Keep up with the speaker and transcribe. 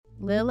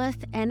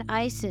Lilith and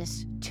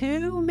Isis,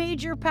 two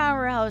major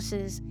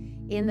powerhouses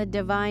in the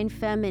divine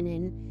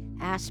feminine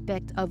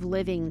aspect of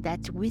living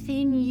that's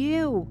within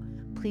you.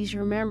 Please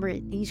remember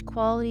it. These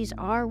qualities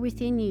are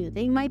within you.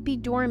 They might be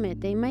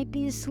dormant. They might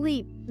be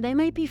asleep. They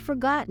might be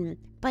forgotten,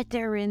 but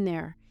they're in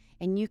there,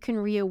 and you can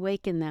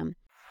reawaken them.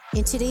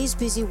 In today's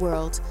busy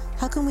world,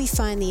 how can we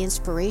find the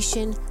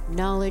inspiration,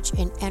 knowledge,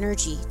 and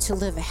energy to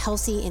live a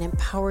healthy and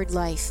empowered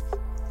life?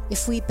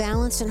 If we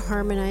balance and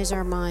harmonize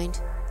our mind,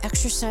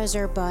 exercise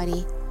our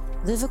body,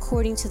 live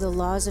according to the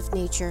laws of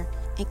nature,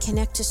 and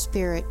connect to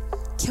spirit,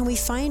 can we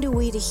find a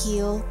way to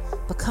heal,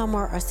 become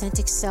our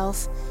authentic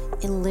self,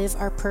 and live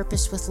our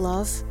purpose with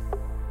love?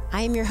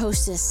 I am your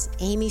hostess,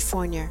 Amy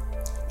Fournier,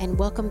 and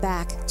welcome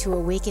back to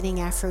Awakening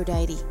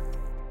Aphrodite.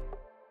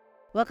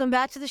 Welcome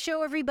back to the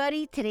show,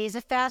 everybody. Today's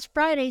a Fast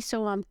Friday,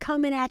 so I'm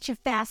coming at you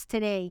fast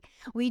today.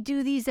 We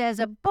do these as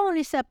a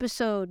bonus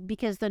episode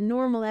because the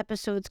normal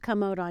episodes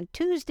come out on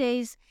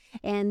Tuesdays,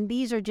 and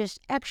these are just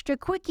extra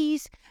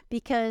quickies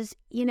because,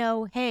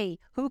 hey,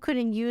 who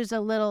couldn't use a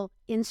little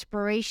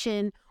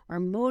inspiration or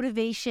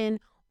motivation?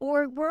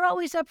 Or we're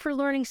always up for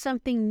learning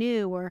something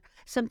new or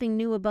something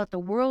new about the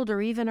world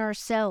or even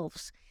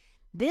ourselves.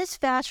 This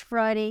Fast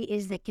Friday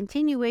is the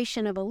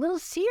continuation of a little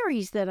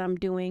series that I'm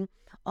doing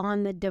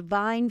on the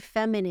divine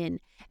feminine,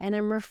 and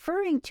I'm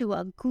referring to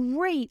a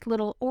great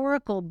little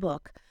oracle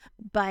book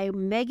by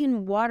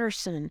Megan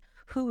Watterson,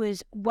 who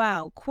is,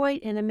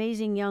 quite an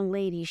amazing young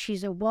lady.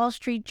 She's a Wall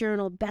Street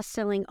Journal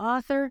best-selling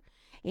author,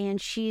 and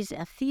she's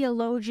a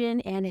theologian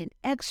and an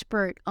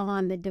expert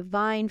on the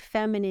divine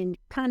feminine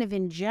kind of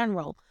in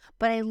general.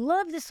 But I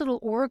love this little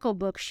oracle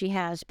book she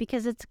has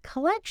because it's a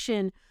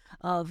collection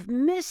of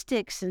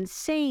mystics and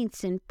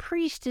saints and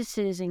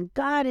priestesses and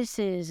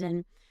goddesses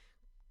and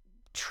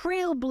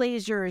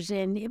trailblazers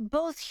and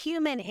both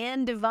human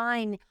and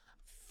divine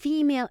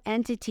female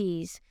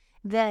entities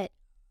that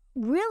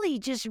really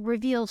just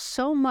reveal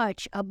so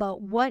much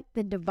about what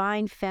the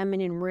divine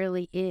feminine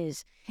really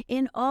is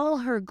in all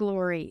her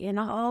glory, in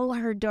all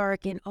her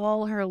dark, in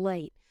all her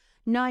light.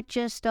 Not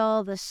just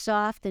all the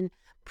soft and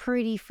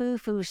pretty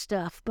foo-foo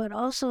stuff, but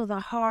also the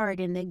hard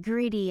and the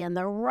gritty and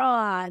the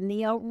raw and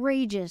the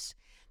outrageous,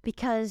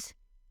 because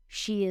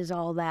she is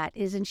all that,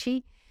 isn't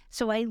she?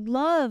 So I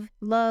love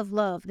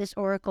this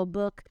oracle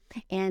book,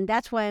 and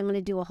that's why I'm going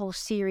to do a whole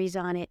series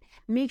on it.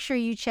 Make sure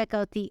you check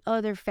out the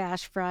other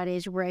Fast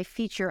Fridays where I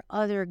feature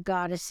other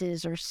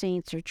goddesses or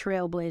saints or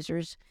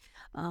trailblazers.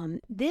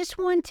 This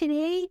one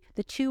today,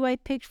 the two I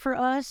picked for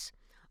us,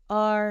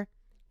 are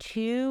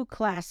two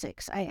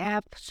classics I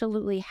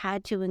absolutely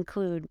had to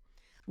include.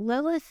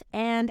 Lilith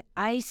and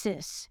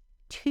Isis,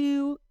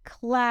 two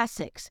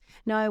classics.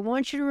 Now I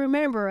want you to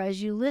remember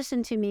as you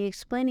listen to me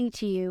explaining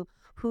to you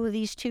who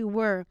these two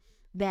were,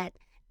 that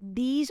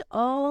these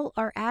all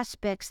are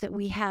aspects that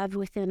we have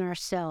within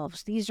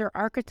ourselves. These are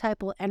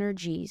archetypal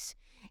energies,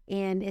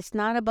 and it's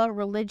not about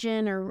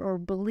religion or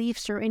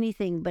beliefs or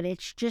anything, but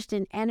it's just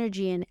an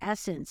energy in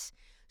essence.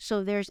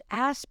 So there's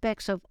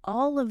aspects of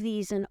all of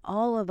these in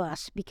all of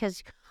us,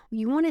 because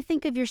you want to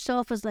think of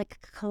yourself as like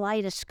a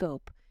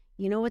kaleidoscope.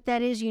 You know what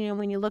that is?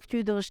 When you look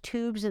through those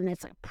tubes and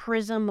it's a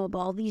prism of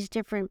all these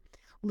different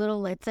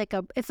little, it's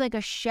like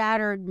a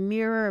shattered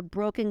mirror, a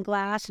broken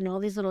glass, and all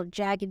these little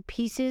jagged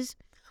pieces.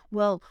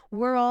 Well,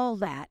 we're all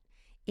that.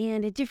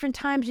 And at different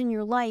times in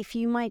your life,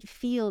 you might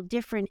feel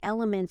different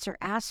elements or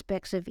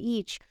aspects of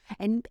each.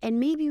 And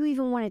maybe you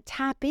even want to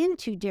tap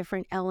into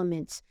different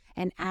elements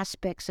and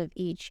aspects of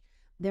each.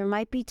 There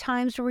might be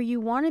times where you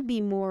want to be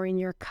more in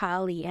your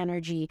Kali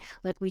energy,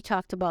 like we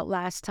talked about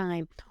last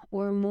time,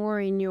 or more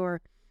in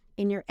your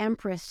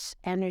Empress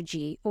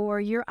energy, or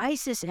your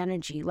Isis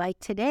energy, like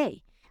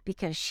today,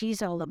 because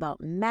she's all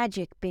about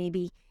magic,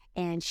 baby,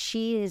 and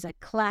she is a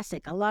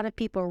classic. A lot of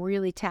people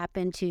really tap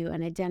into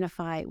and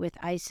identify with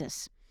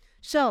Isis.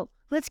 So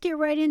let's get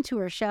right into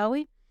her, shall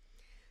we?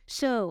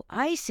 So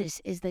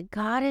Isis is the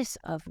goddess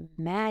of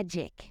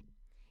magic,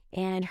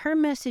 and her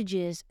message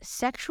is,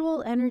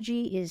 sexual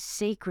energy is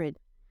sacred.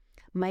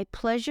 My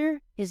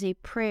pleasure is a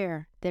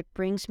prayer that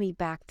brings me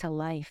back to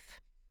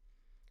life.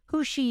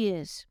 Who she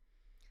is.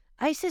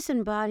 Isis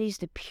embodies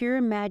the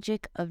pure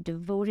magic of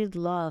devoted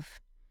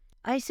love.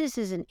 Isis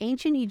is an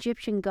ancient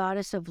Egyptian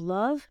goddess of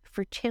love,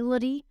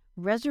 fertility,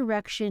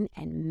 resurrection,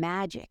 and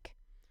magic.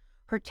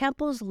 Her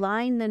temples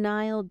line the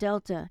Nile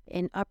Delta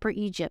in Upper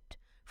Egypt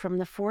from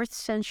the 4th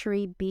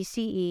century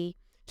BCE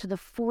to the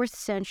 4th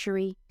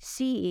century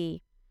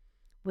CE,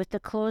 with the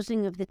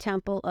closing of the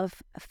Temple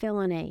of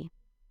Philoné.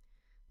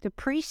 The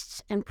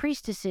priests and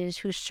priestesses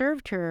who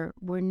served her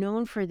were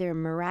known for their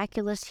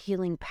miraculous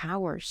healing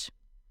powers.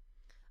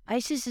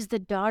 Isis is the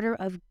daughter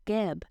of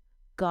Geb,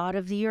 god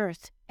of the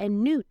earth,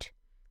 and Nut,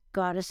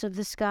 goddess of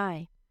the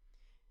sky.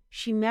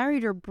 She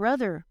married her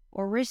brother,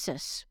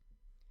 Orisis.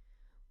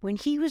 When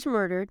he was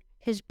murdered,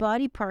 his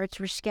body parts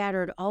were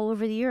scattered all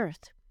over the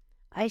earth.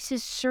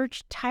 Isis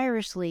searched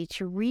tirelessly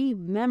to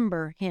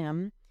remember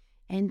him,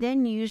 and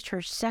then used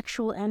her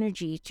sexual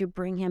energy to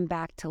bring him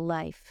back to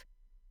life.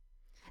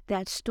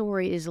 That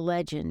story is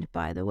legend,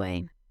 by the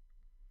way.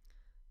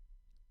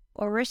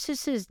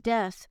 Orysis's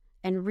death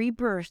and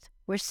rebirth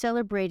were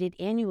celebrated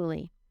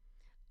annually.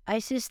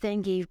 Isis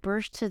then gave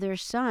birth to their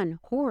son,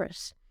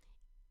 Horus,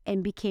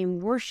 and became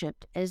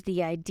worshipped as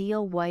the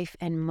ideal wife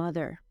and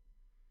mother.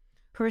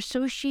 Her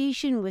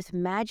association with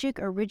magic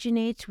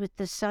originates with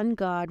the sun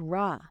god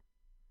Ra.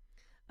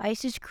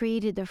 Isis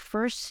created the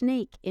first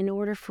snake in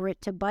order for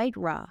it to bite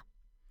Ra.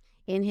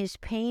 In his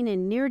pain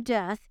and near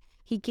death,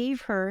 he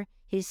gave her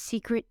his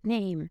secret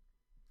name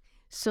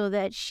so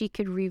that she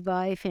could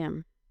revive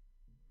him.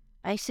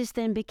 Isis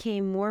then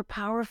became more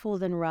powerful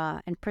than Ra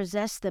and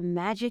possessed the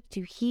magic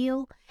to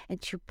heal and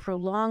to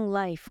prolong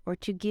life or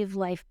to give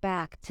life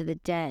back to the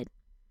dead.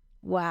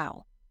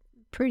 Wow,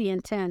 pretty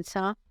intense,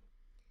 huh?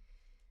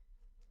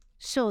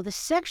 So the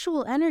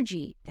sexual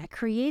energy that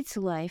creates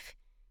life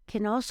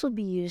can also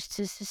be used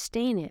to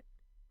sustain it,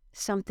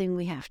 something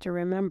we have to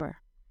remember.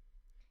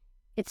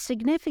 It's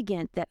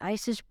significant that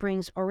Isis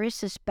brings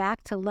Oryssis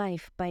back to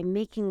life by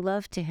making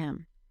love to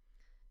him.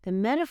 The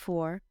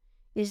metaphor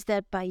is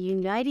that by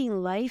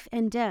uniting life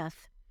and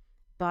death,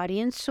 body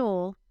and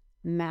soul,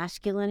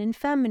 masculine and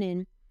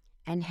feminine,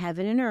 and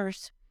heaven and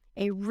earth,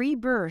 a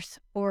rebirth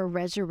or a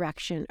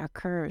resurrection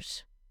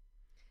occurs.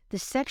 The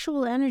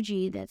sexual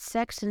energy that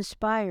sex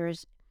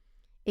inspires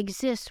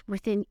exists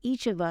within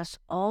each of us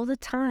all the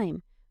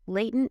time,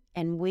 latent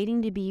and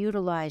waiting to be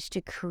utilized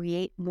to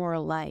create more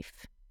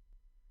life.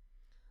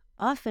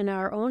 Often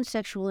our own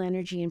sexual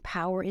energy and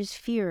power is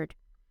feared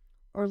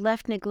or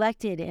left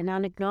neglected and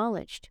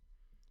unacknowledged.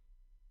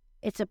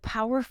 It's a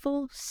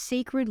powerful,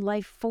 sacred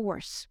life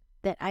force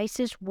that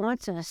Isis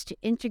wants us to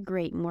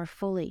integrate more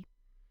fully.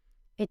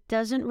 It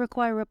doesn't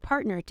require a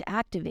partner to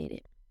activate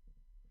it.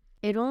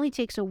 It only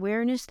takes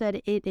awareness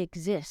that it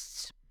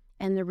exists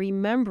and the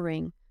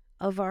remembering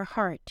of our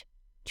heart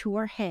to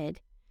our head,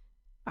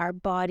 our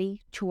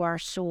body to our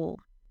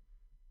soul.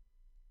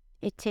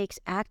 It takes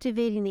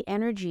activating the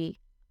energy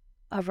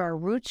of our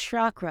root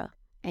chakra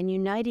and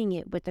uniting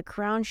it with the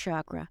crown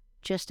chakra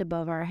just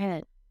above our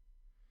head.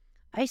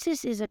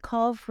 Isis is a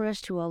call for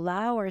us to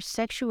allow our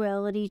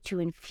sexuality to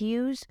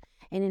infuse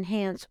and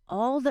enhance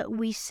all that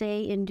we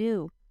say and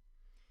do.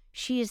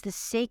 She is the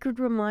sacred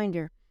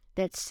reminder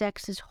that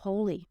sex is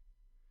holy.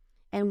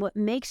 And what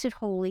makes it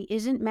holy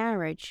isn't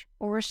marriage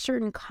or a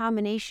certain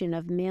combination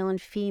of male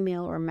and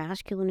female or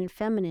masculine and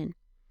feminine.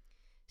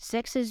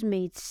 Sex is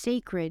made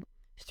sacred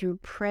through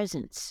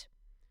presence,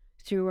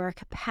 through our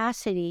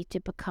capacity to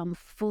become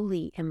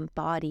fully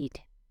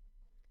embodied.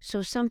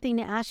 So something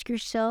to ask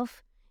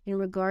yourself in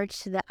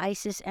regards to the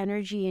Isis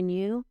energy in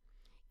you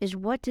is,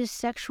 what does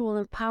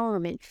sexual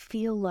empowerment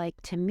feel like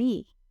to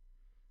me?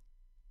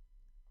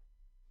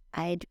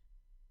 I'd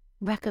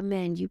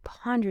recommend you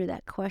ponder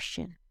that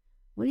question.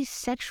 What does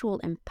sexual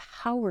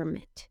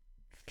empowerment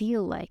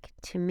feel like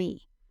to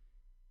me?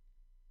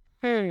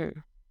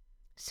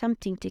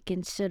 Something to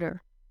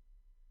consider.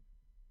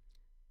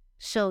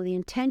 So the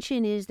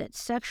intention is that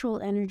sexual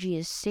energy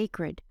is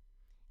sacred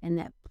and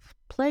that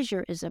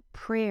pleasure is a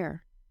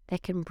prayer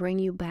that can bring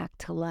you back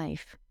to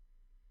life.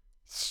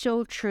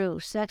 So true.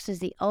 Sex is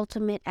the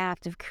ultimate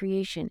act of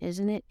creation,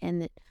 isn't it?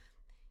 And that,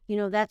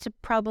 that's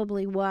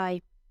probably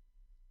why,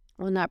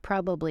 well, not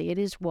probably, it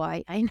is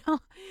why I know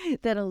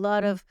that a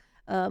lot of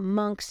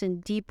monks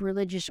and deep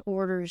religious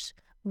orders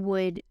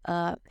would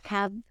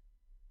have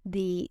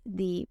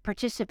the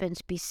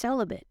participants be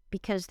celibate,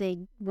 because they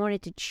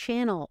wanted to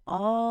channel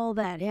all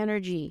that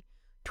energy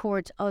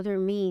towards other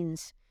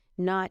means,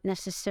 not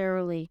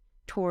necessarily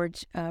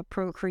towards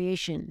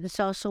procreation. That's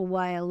also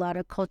why a lot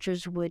of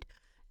cultures would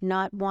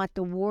not want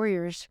the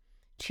warriors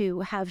to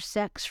have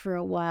sex for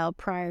a while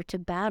prior to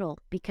battle,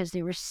 because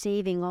they were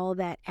saving all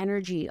that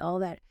energy, all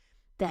that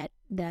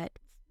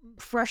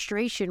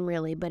frustration,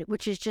 really, but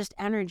which is just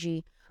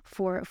energy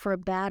for a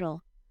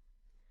battle.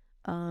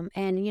 And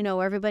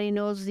everybody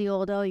knows the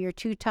old, oh, you're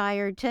too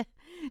tired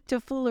to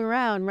fool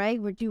around, right?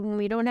 When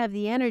we don't have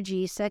the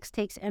energy, sex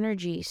takes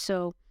energy.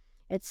 So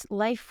it's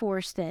life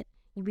force that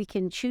we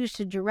can choose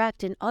to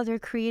direct in other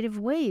creative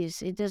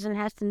ways. It doesn't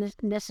have to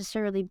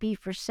necessarily be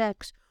for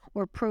sex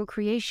or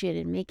procreation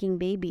and making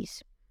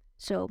babies.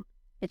 So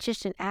it's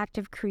just an act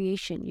of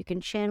creation. You can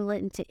channel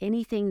it into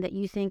anything that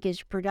you think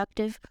is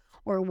productive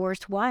or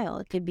worthwhile.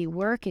 It could be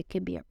work, it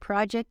could be a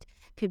project,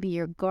 it could be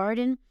your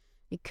garden,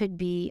 it could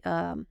be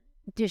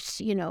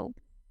just,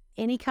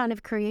 any kind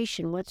of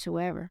creation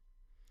whatsoever.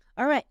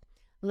 All right,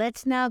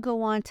 let's now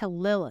go on to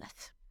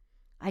Lilith.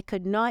 I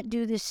could not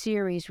do this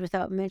series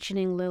without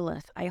mentioning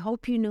Lilith. I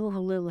hope you know who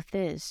Lilith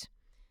is.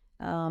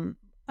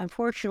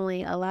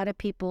 Unfortunately, a lot of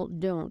people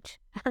don't.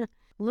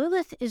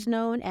 Lilith is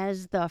known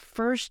as the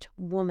first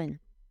woman.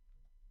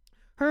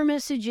 Her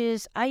message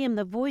is, I am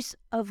the voice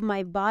of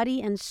my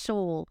body and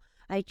soul.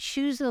 I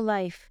choose the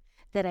life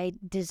that I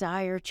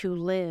desire to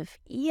live.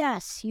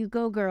 Yes, you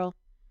go, girl.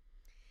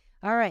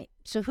 All right,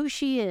 so who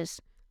she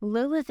is.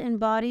 Lilith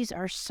embodies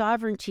our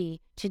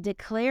sovereignty to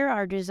declare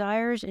our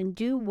desires and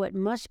do what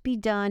must be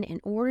done in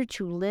order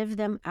to live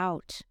them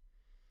out.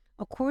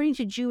 According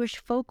to Jewish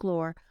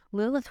folklore,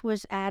 Lilith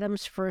was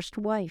Adam's first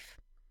wife.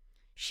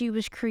 She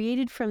was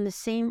created from the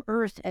same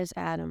earth as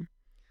Adam.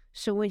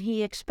 So when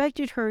he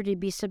expected her to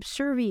be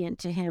subservient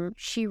to him,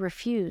 she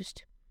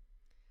refused.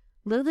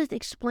 Lilith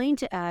explained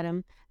to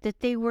Adam that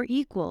they were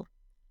equal,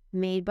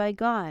 made by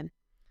God.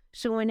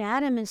 So when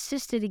Adam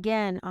insisted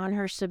again on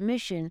her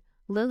submission,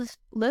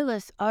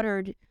 Lilith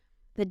uttered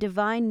the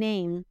divine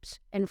names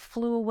and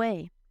flew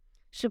away.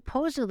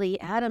 Supposedly,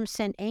 Adam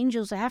sent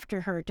angels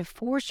after her to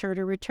force her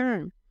to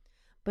return,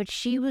 but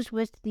she was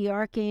with the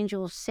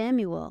archangel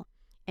Samuel,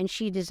 and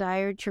she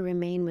desired to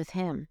remain with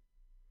him.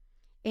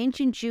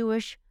 Ancient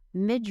Jewish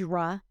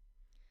midrash,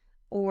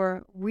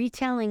 or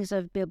retellings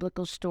of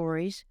biblical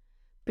stories,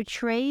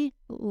 portray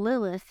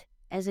Lilith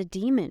as a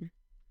demon,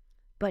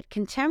 but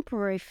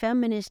contemporary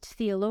feminist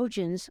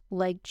theologians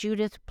like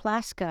Judith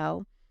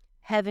Plaskow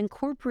have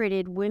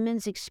incorporated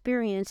women's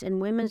experience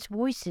and women's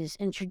voices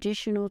in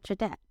traditional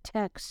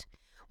texts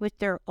with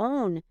their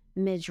own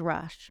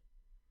midrash.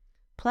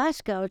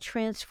 Plaskow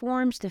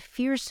transforms the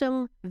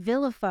fearsome,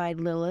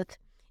 vilified Lilith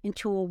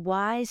into a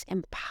wise,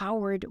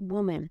 empowered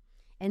woman.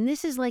 And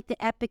this is like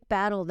the epic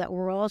battle that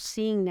we're all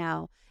seeing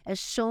now, as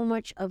so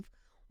much of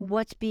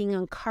what's being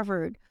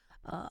uncovered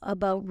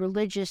about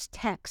religious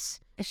texts.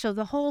 So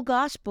the whole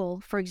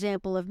gospel, for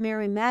example, of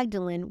Mary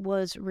Magdalene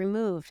was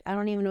removed. I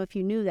don't even know if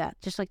you knew that.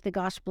 Just like the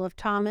gospel of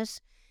Thomas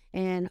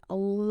and a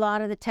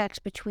lot of the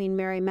text between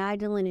Mary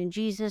Magdalene and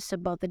Jesus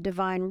about the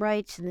divine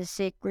rites and the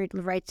sacred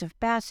rites of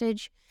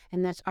passage,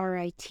 and that's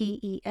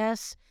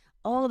rites,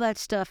 all that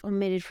stuff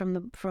omitted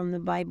from the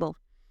Bible.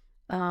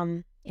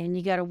 And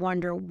you got to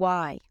wonder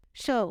why.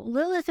 So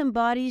Lilith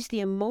embodies the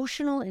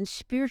emotional and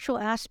spiritual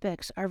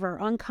aspects of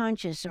our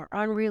unconscious or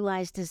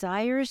unrealized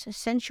desires,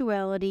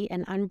 sensuality,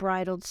 and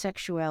unbridled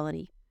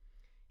sexuality.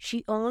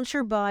 She owns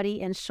her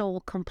body and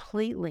soul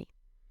completely.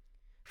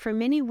 For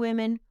many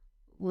women,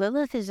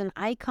 Lilith is an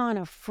icon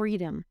of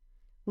freedom.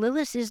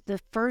 Lilith is the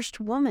first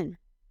woman.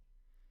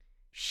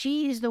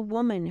 She is the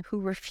woman who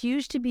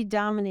refused to be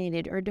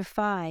dominated or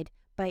defied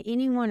by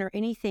anyone or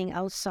anything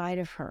outside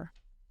of her.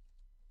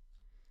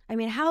 I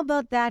mean, how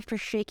about that for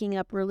shaking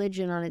up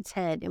religion on its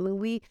head? I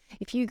mean,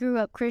 if you grew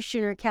up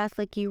Christian or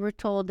Catholic, you were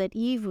told that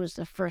Eve was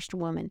the first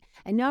woman.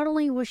 And not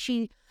only was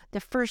she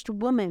the first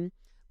woman,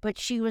 but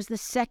she was the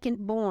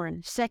second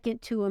born,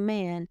 second to a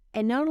man.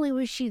 And not only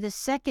was she the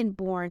second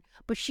born,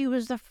 but she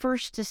was the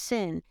first to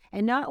sin.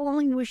 And not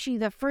only was she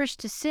the first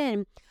to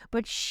sin,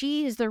 but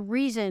she is the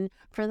reason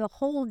for the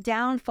whole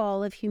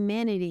downfall of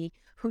humanity,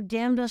 who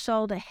damned us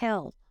all to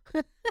hell.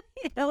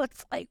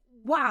 It's like,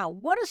 wow,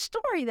 what a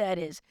story that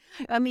is.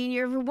 I mean,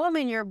 you're a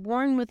woman, you're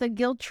born with a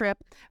guilt trip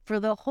for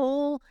the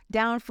whole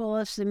downfall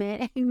of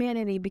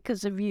humanity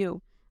because of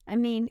you. I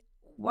mean,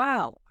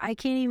 wow, I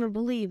can't even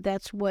believe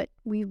that's what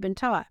we've been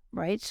taught,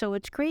 right? So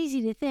it's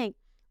crazy to think,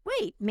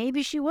 wait,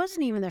 maybe she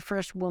wasn't even the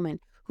first woman.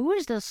 Who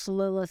is this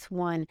Lilith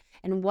one?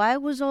 And why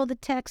was all the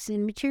text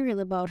and material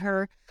about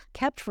her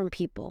kept from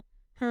people?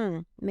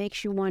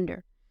 Makes you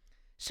wonder.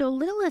 So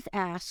Lilith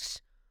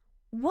asks,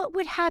 what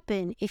would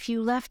happen if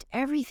you left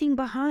everything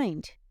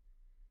behind?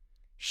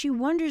 She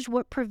wonders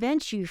what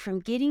prevents you from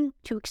getting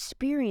to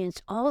experience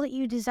all that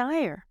you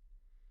desire.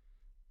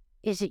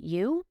 Is it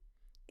you?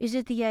 Is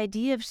it the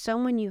idea of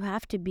someone you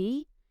have to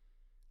be?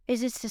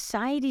 Is it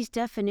society's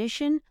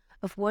definition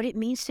of what it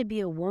means to be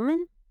a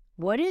woman?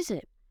 What is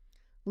it?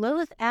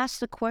 Lilith asks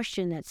the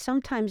question that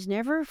sometimes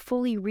never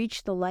fully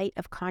reach the light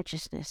of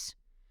consciousness.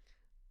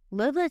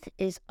 Lilith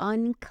is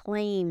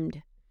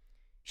unclaimed.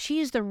 She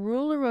is the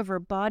ruler of her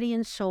body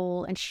and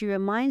soul, and she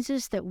reminds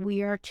us that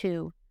we are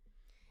too.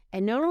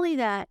 And not only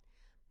that,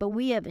 but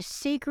we have a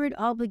sacred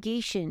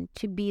obligation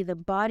to be the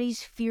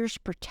body's fierce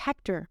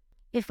protector.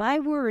 If I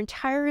were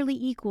entirely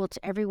equal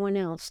to everyone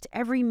else, to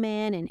every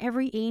man and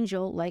every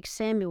angel like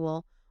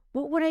Samuel,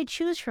 what would I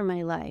choose for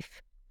my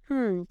life?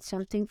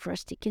 Something for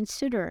us to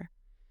consider.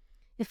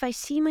 If I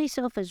see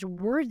myself as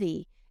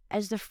worthy,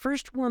 as the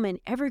first woman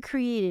ever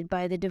created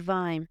by the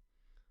divine,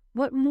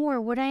 what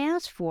more would I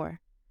ask for?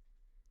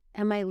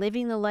 Am I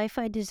living the life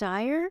I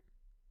desire?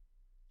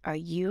 Are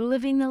you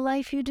living the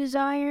life you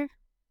desire?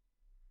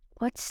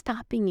 What's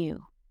stopping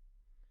you?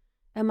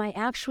 Am I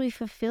actually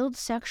fulfilled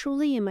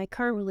sexually in my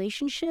current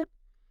relationship?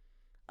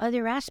 Are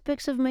there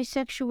aspects of my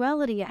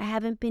sexuality I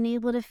haven't been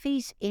able to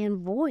face and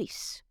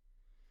voice?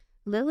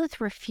 Lilith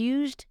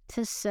refused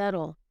to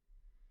settle.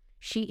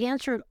 She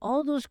answered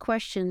all those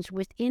questions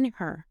within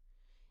her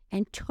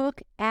and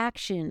took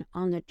action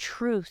on the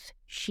truth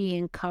she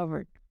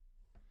uncovered.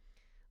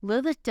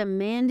 Lilith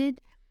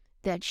demanded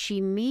that she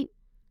meet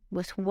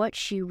with what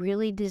she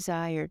really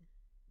desired.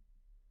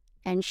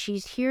 And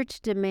she's here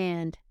to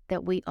demand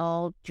that we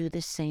all do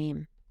the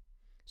same.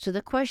 So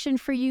the question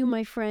for you,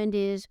 my friend,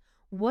 is,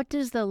 what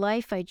does the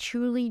life I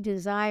truly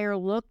desire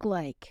look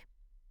like?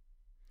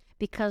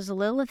 Because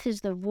Lilith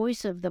is the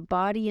voice of the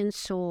body and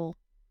soul,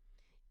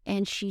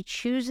 and she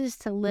chooses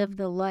to live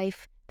the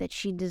life that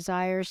she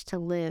desires to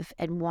live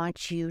and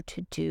wants you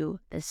to do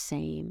the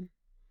same.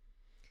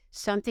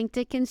 Something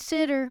to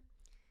consider.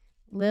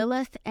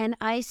 Lilith and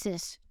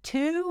Isis,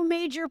 two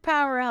major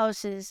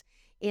powerhouses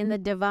in the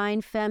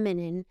divine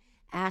feminine,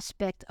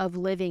 aspect of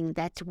living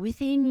that's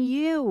within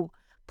you.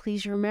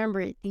 Please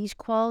remember it. These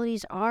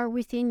qualities are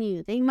within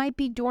you. They might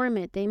be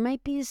dormant. They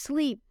might be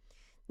asleep.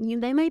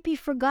 They might be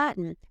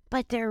forgotten,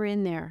 but they're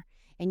in there,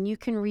 and you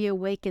can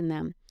reawaken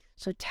them.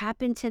 So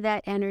tap into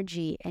that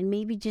energy and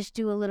maybe just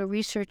do a little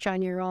research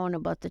on your own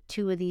about the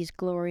two of these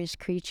glorious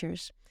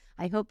creatures.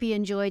 I hope you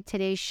enjoyed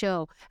today's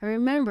show. And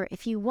remember,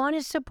 if you want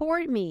to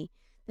support me,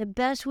 the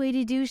best way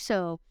to do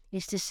so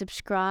is to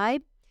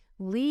subscribe,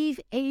 leave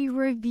a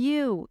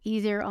review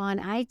either on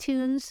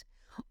iTunes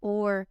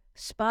or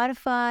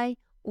Spotify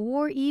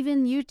or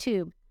even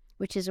YouTube,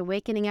 which is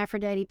Awakening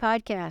Aphrodite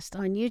Podcast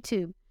on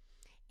YouTube,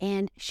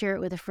 and share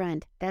it with a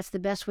friend. That's the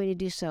best way to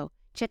do so.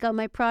 Check out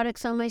my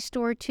products on my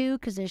store too,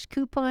 because there's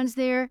coupons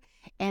there,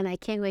 and I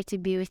can't wait to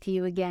be with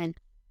you again.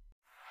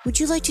 Would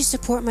you like to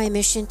support my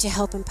mission to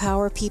help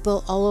empower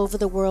people all over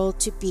the world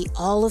to be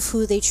all of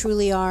who they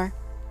truly are?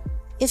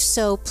 If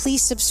so,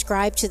 please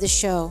subscribe to the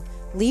show,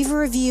 leave a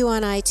review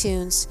on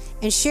iTunes,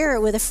 and share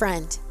it with a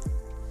friend.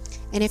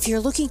 And if you're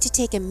looking to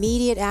take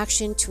immediate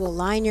action to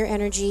align your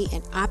energy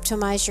and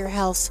optimize your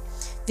health,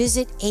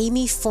 visit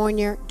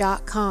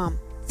amyfournier.com.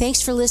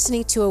 Thanks for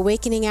listening to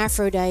Awakening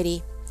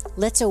Aphrodite.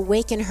 Let's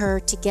awaken her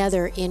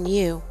together in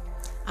you.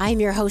 I'm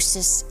your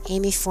hostess,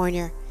 Amy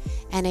Fournier,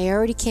 and I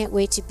already can't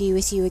wait to be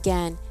with you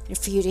again and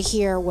for you to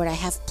hear what I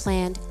have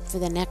planned for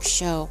the next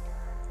show.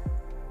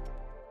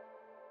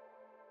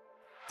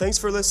 Thanks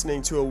for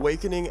listening to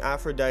Awakening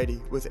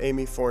Aphrodite with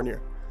Amy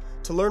Fournier.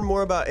 To learn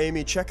more about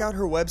Amy, check out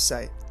her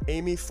website,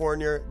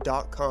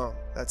 amyfournier.com.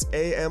 That's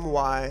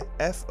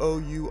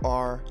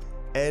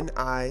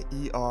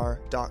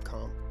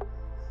AMYFOURNIER.com.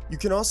 You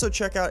can also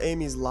check out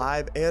Amy's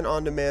live and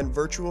on-demand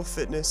virtual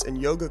fitness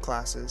and yoga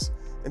classes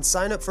and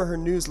sign up for her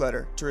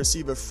newsletter to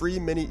receive a free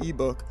mini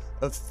ebook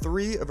of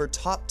 3 of her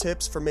top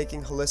tips for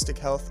making holistic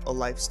health a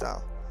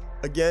lifestyle.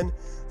 Again,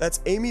 that's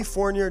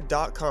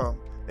amyfournier.com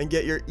and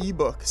get your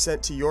ebook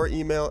sent to your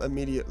email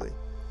immediately.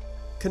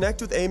 Connect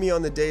with Amy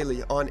on the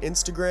daily on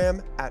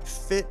Instagram at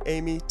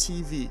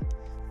FitAmyTV,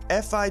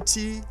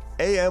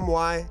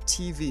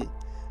 FITAMYTV,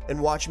 and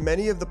watch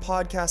many of the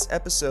podcast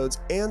episodes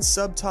and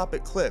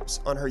subtopic clips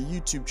on her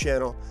YouTube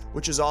channel,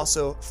 which is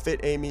also Fit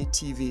Amy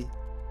TV.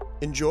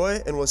 Enjoy,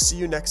 and we'll see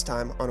you next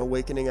time on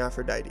Awakening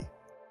Aphrodite.